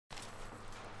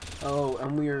Oh,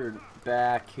 and we're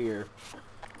back here.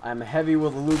 I'm heavy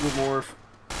with a Lugomorph.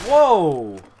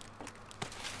 Whoa!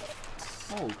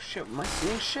 Oh shit, am I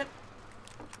seeing shit?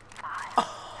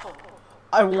 Oh,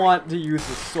 I want to use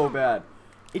this so bad.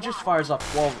 It just fires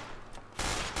off 12.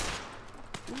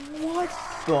 What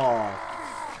the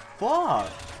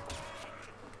fuck?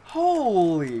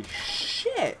 Holy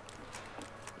shit!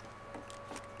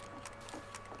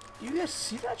 Do you guys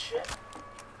see that shit?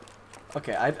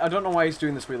 Okay, I don't know why he's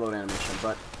doing this reload animation,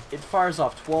 but it fires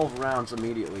off 12 rounds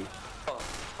immediately. Oh,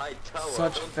 high tower.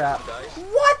 Such fat. Guys.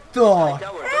 What the High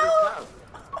tower, hell?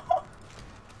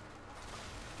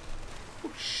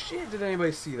 Oh shit, did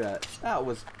anybody see that? That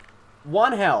was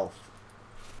 1 health.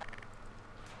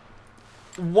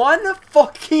 1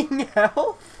 fucking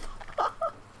health?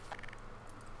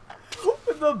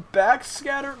 With the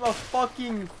backscatter, the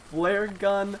fucking flare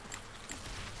gun,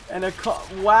 and a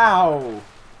wow.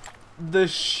 The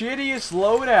shittiest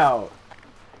loadout.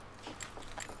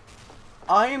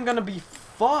 I am gonna be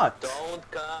fucked.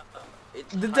 Don't come.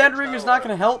 The dead ring is not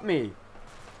gonna help me.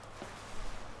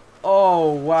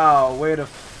 Oh wow, way to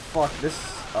fuck this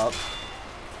up.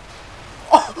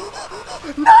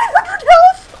 Oh, 900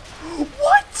 health!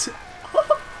 What?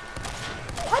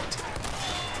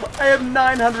 What? I have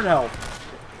 900 health.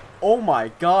 Oh my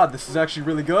god, this is actually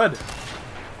really good.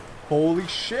 Holy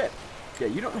shit. Yeah,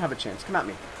 you don't have a chance. Come at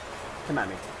me. Come at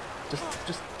me.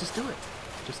 Just do it.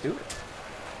 Just do it.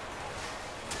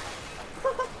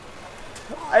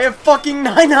 I have fucking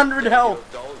 900 health.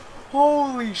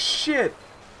 Holy shit.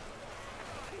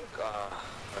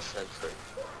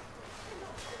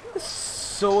 This is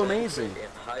so amazing.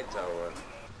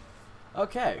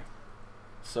 Okay.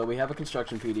 So we have a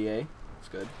construction PDA. That's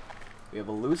good. We have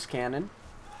a loose cannon,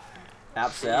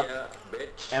 AppSap,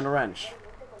 and a wrench.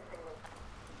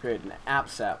 Great, an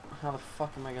AppSap. How the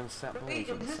fuck am I gonna sap bullets? Wait,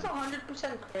 is this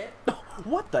 100% crit?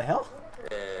 What the hell?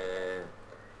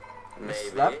 Maybe.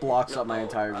 That blocks up my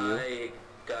entire view. I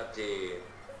got the...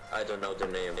 I don't know the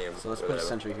name. So let's put a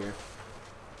sentry here.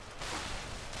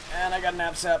 And I got an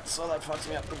AppSap, so that fucks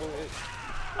me up completely.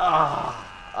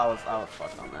 Ah, I was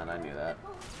fucked on that. I knew that.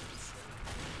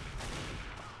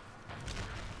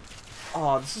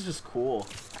 Oh, this is just cool.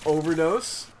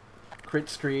 Overdose, Crit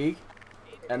Krieg,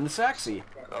 and the Saxy.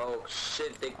 Oh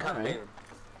shit, they come Alright. in.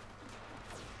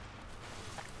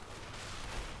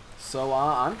 So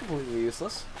I'm completely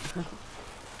useless. At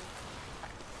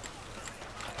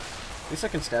least I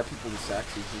can stab people with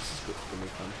Saxy. This is good for me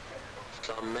fun.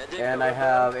 Some medic And I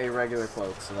have a regular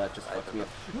cloak, so that just fucks me up.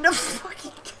 No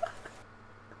fucking god!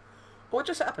 What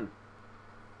just happened?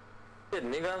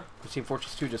 Nigga. Team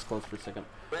Fortress 2 just closed for a second.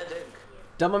 Medic.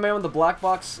 Demo man with the black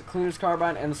box, cleaner's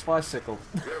carbine, and the spy sickle.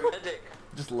 You're medic.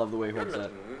 Just love the way he holds You're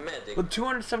that. not medic. With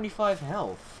 275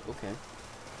 health. Okay.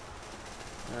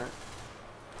 Alright.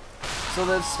 So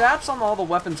the stats on all the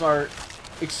weapons are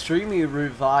extremely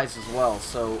revised as well.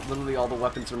 So literally all the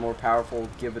weapons are more powerful,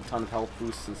 give a ton of health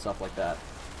boosts and stuff like that.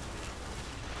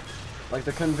 Like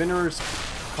the Converter's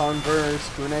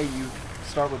Kunai, you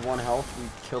start with 1 health. You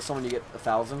kill someone, you get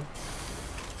 1,000.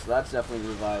 So that's definitely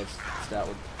revised stat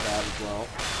with that as well.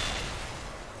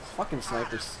 This fucking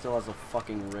sniper still has a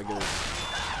fucking regular.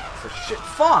 So shit.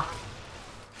 Fuck!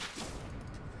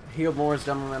 Healed more as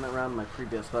demo man around my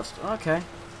previous best. Okay.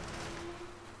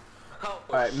 Oh,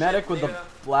 Alright, medic with the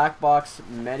black box,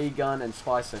 medigun, and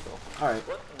spy sickle. Alright.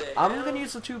 I'm gonna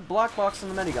use the 2 black box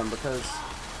and the medigun because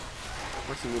of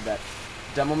course you need that.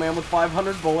 Demo man with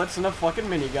 500 bullets and a fucking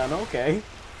minigun, okay.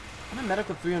 I'm a medic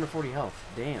with 340 health.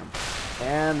 Damn.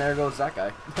 And there goes that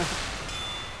guy.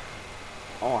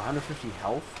 Oh, 150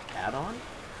 health add-on?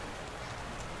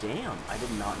 Damn, I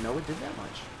did not know it did that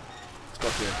much. Let's go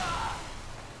up here.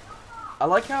 I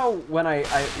like how when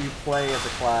you play as a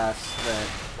class that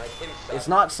it's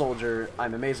not soldier,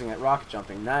 I'm amazing at rocket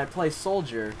jumping. Now I play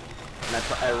soldier and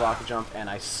I rocket jump and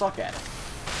I suck at it.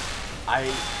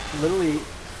 I literally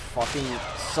fucking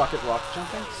suck at rocket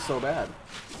jumping so bad.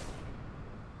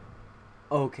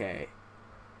 Okay.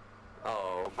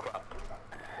 Oh crap.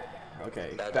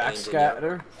 Okay. That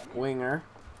Backscatter, winger,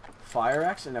 fire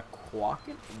axe, and a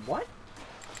quacket? What?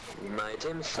 My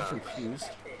team I'm sucks. confused.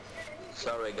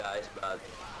 Sorry guys, but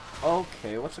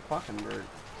Okay, what's a quackenbird?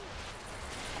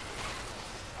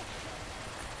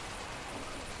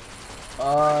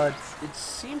 It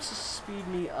seems to speed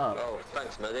me up. oh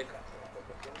thanks medic.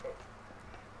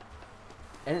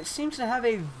 And it seems to have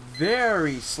a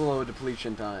very slow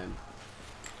depletion time.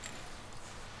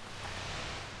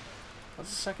 What's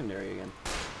the secondary again?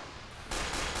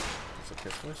 It's a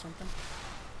pistol or something?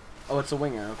 Oh, it's a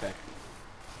winger, okay.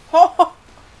 Oh!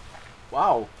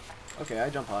 Wow. Okay, I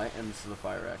jump high, and this is a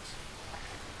fire axe.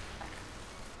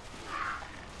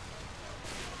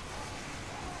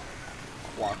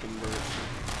 Walking bird.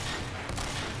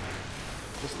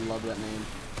 Just love that name.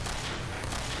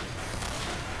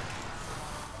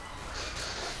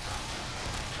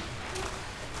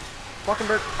 Walking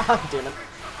bird. Ah, damn it.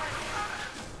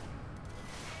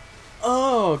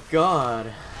 Oh,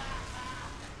 God.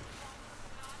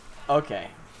 Okay.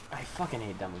 I fucking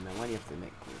hate Dummy Man. Why do you have to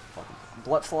make me fucking...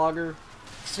 Bloodslogger,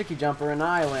 Sticky Jumper, and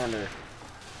Islander.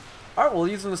 Alright, well,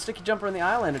 using the Sticky Jumper and the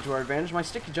Islander to our advantage, my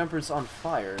Sticky Jumper is on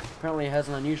fire. Apparently it has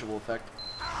an unusual effect.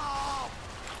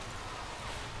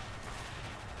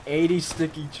 80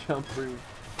 Sticky Jumper.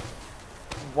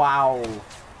 Wow.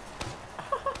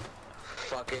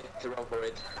 Fuck it, throw for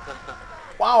it.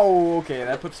 Wow, okay,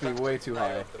 that puts me way too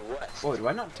high. Whoa, do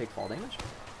I not take fall damage?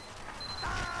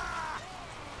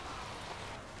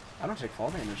 I don't take fall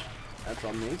damage. That's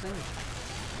amazing.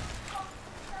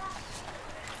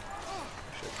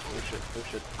 Oh shit, oh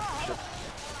shit, oh shit.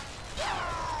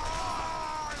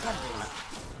 God damn it.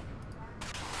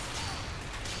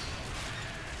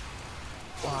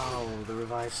 Wow, the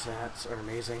revised stats are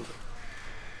amazing.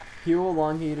 Hero,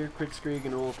 Long Heater, Quick Screeg,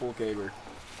 and Full Caber.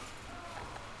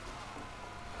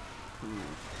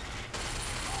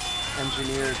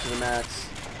 Engineer to the max.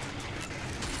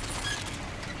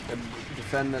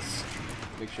 Defend this.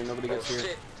 Make sure nobody gets here.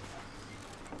 Shit.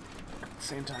 At the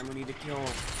same time, we need to kill.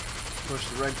 Push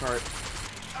the red cart.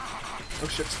 Oh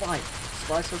shit, Spy!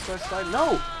 Spy, Spy, Spy, Spy.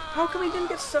 No! How come he didn't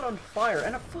get set on fire?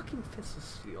 And a fucking fist of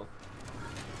steel.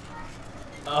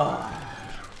 Ugh.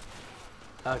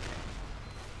 Okay.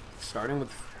 Starting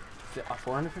with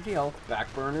 450 health,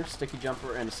 back burner, sticky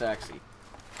jumper, and a Saxy.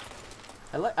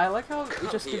 I like how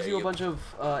it just gives you a bunch of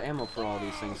ammo for all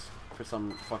these things for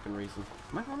some fucking reason.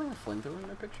 Am I holding a flamethrower in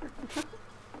that picture?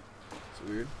 It's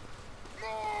weird.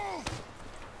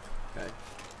 Okay,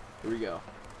 here we go.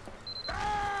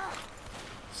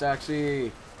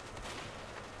 Saxy.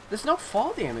 There's no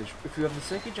fall damage if you have the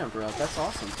sticky jumper out. That's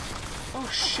awesome. Oh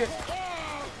shit.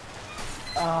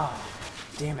 Ah,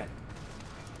 damn it.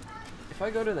 If I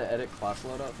go to the edit class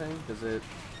loadout thing, does it...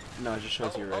 No, it just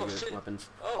shows you regular weapons.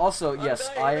 Also, yes,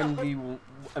 I am the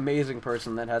amazing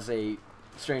person that has a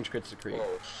strange crits decree.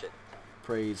 Oh shit.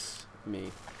 Praise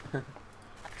me.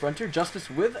 Frontier Justice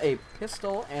with a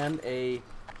pistol and a...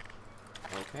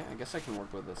 Okay, I guess I can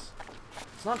work with this.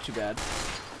 It's not too bad.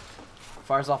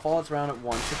 Fires off all its round at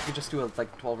once. If you could just do a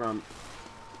like 12 round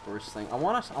burst thing. I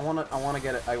wanna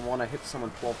get it. I wanna hit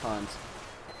someone 12 times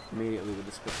immediately with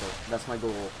this pistol. That's my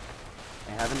goal.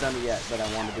 I haven't done it yet, but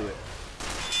I want to do it.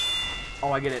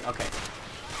 Oh, I get it. Okay.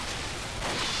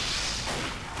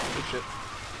 Oh shit.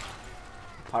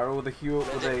 Pyro with a hue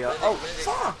with a. Oh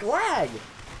fuck! Lag.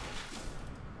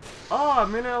 Oh, a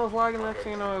minute I was lagging. Next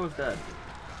thing you know, I was dead.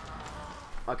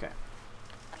 Okay.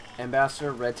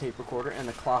 Ambassador, red tape recorder, and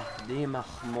the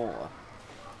Gamemode.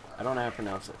 I don't know how to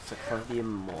pronounce it. It's a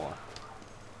Gamemode.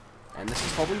 And this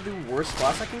is probably the worst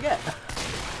class I can get.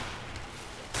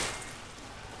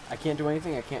 I can't do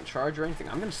anything. I can't charge or anything.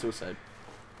 I'm gonna suicide.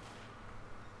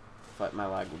 But my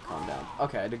lag would calm down.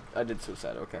 Okay, I did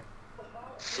suicide. Okay.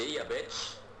 See ya,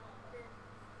 bitch.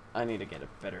 I need to get a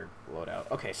better loadout.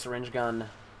 Okay, syringe gun.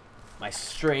 My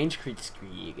strange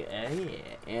Kriegskrieg. Yeah.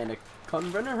 And a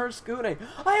Convener Kunai.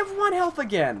 I have 1 health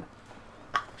again!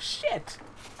 Ah, shit!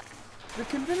 The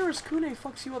Convener Kunai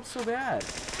fucks you up so bad.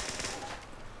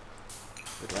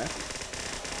 Wait, what?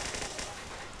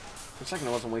 For a second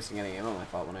I wasn't wasting any ammo, I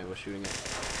thought, when I was shooting it.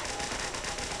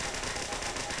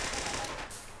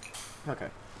 Okay.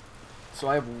 So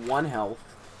I have 1 health,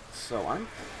 so I'm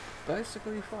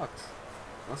basically fucked.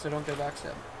 Unless I don't get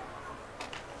backstabbed.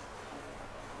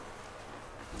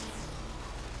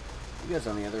 You guys,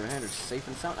 on the other hand, are safe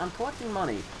and sound. I'm collecting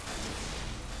money.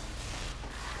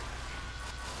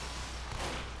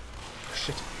 Oh,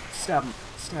 shit. Stab him.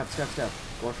 Stab, stab, stab.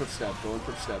 Going for the stab. Going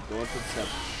for the stab. Going for the stab.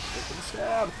 Going for the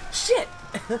stab. Shit!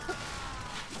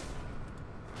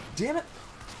 Damn it.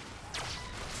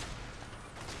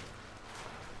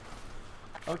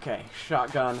 Okay.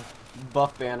 Shotgun,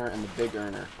 buff banner, and the big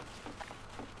earner.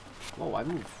 Whoa, I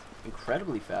move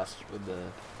incredibly fast with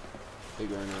the...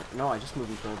 big earner. No, I just move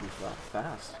incredibly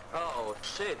fast. Oh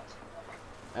shit.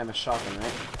 I have a shotgun,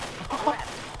 right? What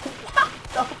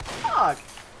the fuck?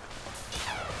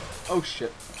 Oh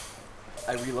shit.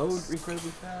 I reload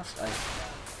incredibly fast.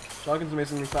 Shotgun's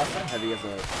amazingly fast. I'm heavy as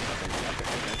a... Okay.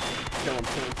 Kill him,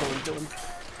 kill him, kill him, kill him.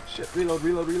 Shit, reload,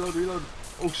 reload, reload, reload.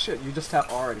 Oh shit, you just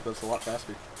tap R and it goes a lot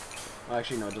faster. Well,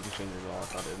 actually, no, it doesn't change it at all. I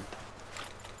thought it did.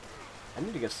 I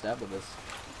need to get stabbed with this.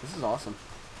 This is awesome.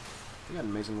 We got an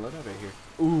amazing loadout right here.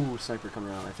 Ooh, sniper coming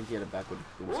around. I think he had a backward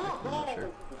boom sniper. I'm not sure.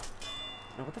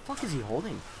 Now, what the fuck is he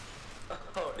holding?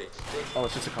 Holy shit. Oh,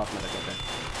 it's just a cosmetic, okay.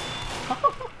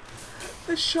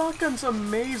 This shotgun's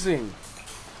amazing!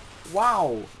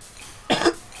 Wow!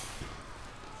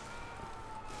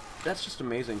 That's just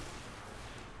amazing.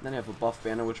 Then I have a buff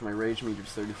banner, which my rage meter is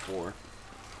 34.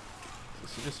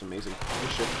 This is just amazing.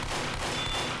 Good shit.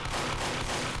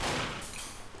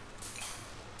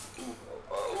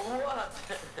 What?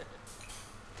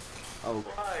 Oh.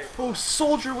 Why? Oh,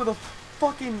 soldier with a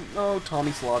fucking... Oh,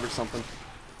 Tommy Slav or something.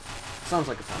 Sounds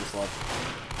like a Tommy Slav.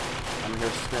 I'm here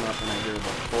spin up and I hear the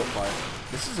bullet fire.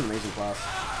 This is an amazing class.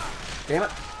 Damn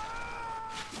it!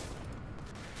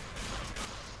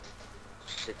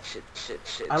 Shit.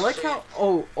 I like how...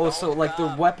 Oh, so, like, the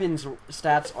weapons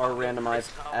stats are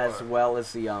randomized as well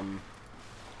as the,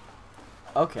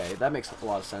 Okay, that makes a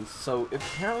lot of sense. So,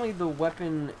 apparently the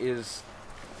weapon is...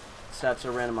 Stats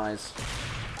are randomized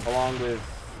along with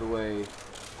the way...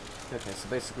 Okay, so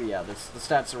basically, yeah, the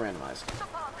stats are randomized.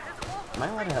 Am I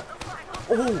allowed to have...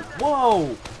 Oh,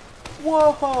 whoa!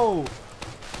 Whoa!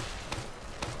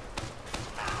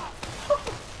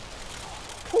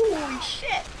 Holy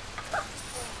shit!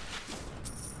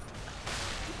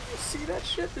 You see that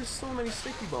shit? There's so many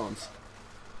sticky bombs.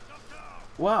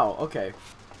 Wow, okay.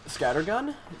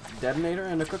 Scattergun, detonator,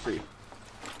 and a cookery.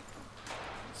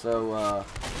 So, oh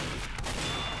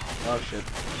shit.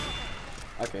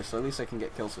 Okay, so at least I can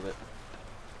get kills with it.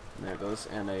 And there it goes.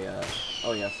 And a,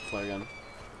 oh yeah, flare gun.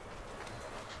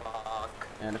 Fuck.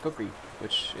 And a cookery,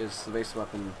 which is the base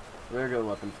weapon, very good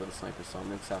weapon for the sniper, so I'm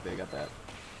just happy I got that.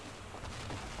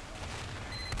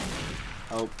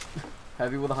 Oh,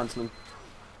 heavy with a huntsman.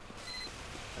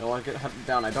 I don't want to get hunted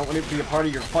down. I don't want it to be a part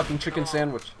of your fucking chicken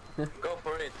sandwich. Go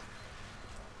for it.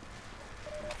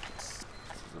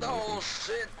 Oh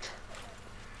shit.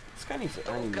 This guy needs.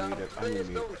 I need to mute it. I need to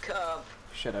mute it.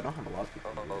 Shit, I don't have a lot of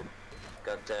people. Oh,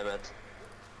 god damn it.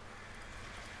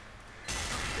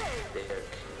 There.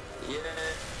 Yeah.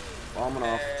 Bombing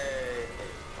off. Hey.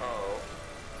 Oh.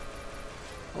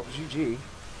 Oh, GG.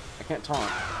 I can't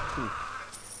taunt.